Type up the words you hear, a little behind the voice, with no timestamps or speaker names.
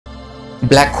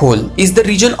Black hole is the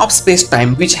region of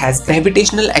space-time which has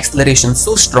gravitational acceleration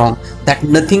so strong that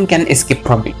nothing can escape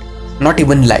from it, not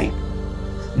even light.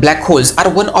 Black holes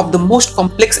are one of the most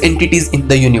complex entities in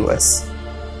the universe.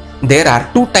 There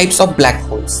are two types of black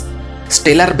holes: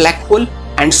 stellar black hole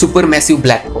and supermassive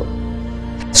black hole.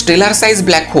 Stellar size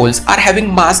black holes are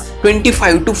having mass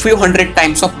 25 to few hundred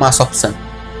times of mass of Sun.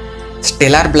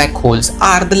 Stellar black holes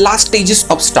are the last stages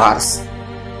of stars.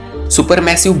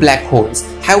 Supermassive black holes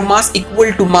have mass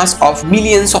equal to mass of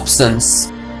millions of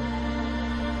suns.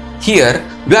 Here,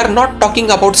 we are not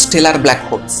talking about stellar black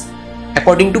holes.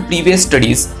 According to previous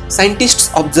studies, scientists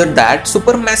observed that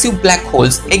supermassive black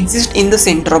holes exist in the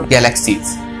center of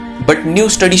galaxies. But new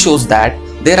study shows that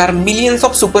there are millions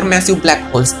of supermassive black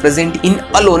holes present in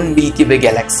alone Milky Way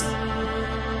Galaxy.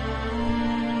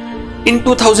 In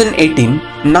 2018,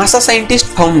 NASA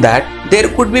scientists found that there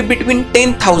could be between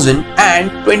 10,000 and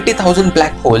 20,000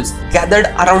 black holes gathered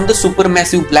around the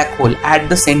supermassive black hole at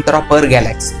the center of our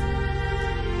galaxy.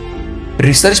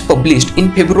 Research published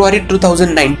in February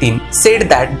 2019 said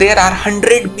that there are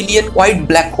 100 million white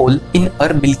black holes in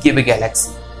our Milky Way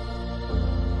Galaxy.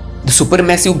 The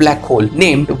supermassive black hole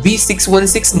named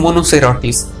V616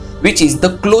 Monocerotis, which is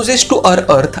the closest to our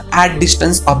Earth at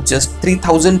distance of just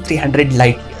 3,300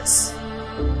 light years.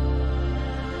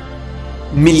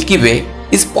 Milky Way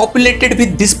is populated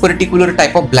with this particular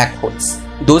type of black holes.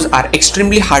 Those are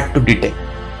extremely hard to detect.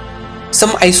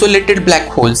 Some isolated black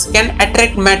holes can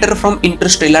attract matter from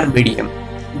interstellar medium.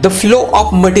 The flow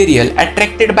of material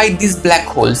attracted by these black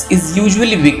holes is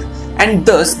usually weak, and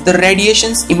thus the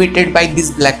radiations emitted by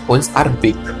these black holes are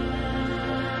weak.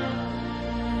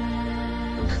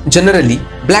 Generally,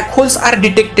 black holes are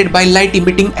detected by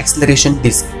light-emitting acceleration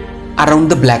disk around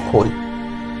the black hole.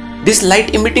 This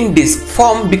light-emitting disk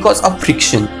forms because of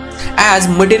friction, as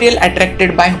material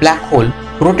attracted by black hole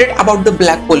rotate about the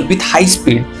black hole with high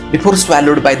speed before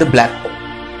swallowed by the black hole.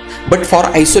 But for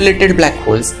isolated black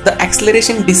holes, the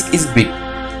acceleration disk is weak.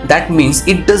 That means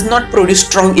it does not produce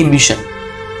strong emission.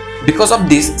 Because of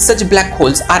this, such black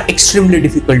holes are extremely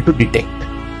difficult to detect.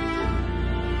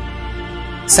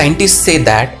 Scientists say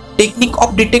that technique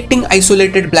of detecting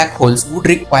isolated black holes would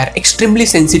require extremely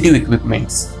sensitive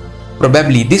equipments.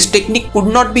 Probably this technique could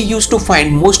not be used to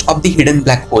find most of the hidden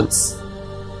black holes.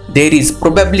 There is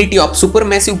probability of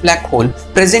supermassive black hole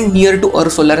present near to our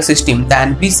solar system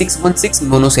than V616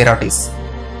 Monocerotis.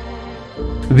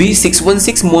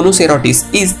 V616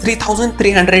 Monocerotis is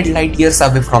 3,300 light years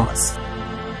away from us.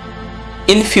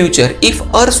 In future, if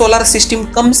our solar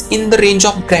system comes in the range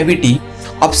of gravity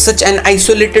of such an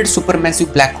isolated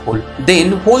supermassive black hole,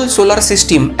 then whole solar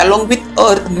system along with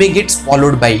Earth may get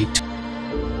swallowed by it.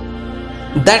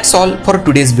 That's all for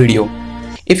today's video.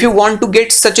 If you want to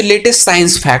get such latest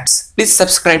science facts, please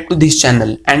subscribe to this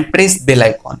channel and press bell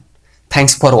icon.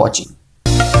 Thanks for watching.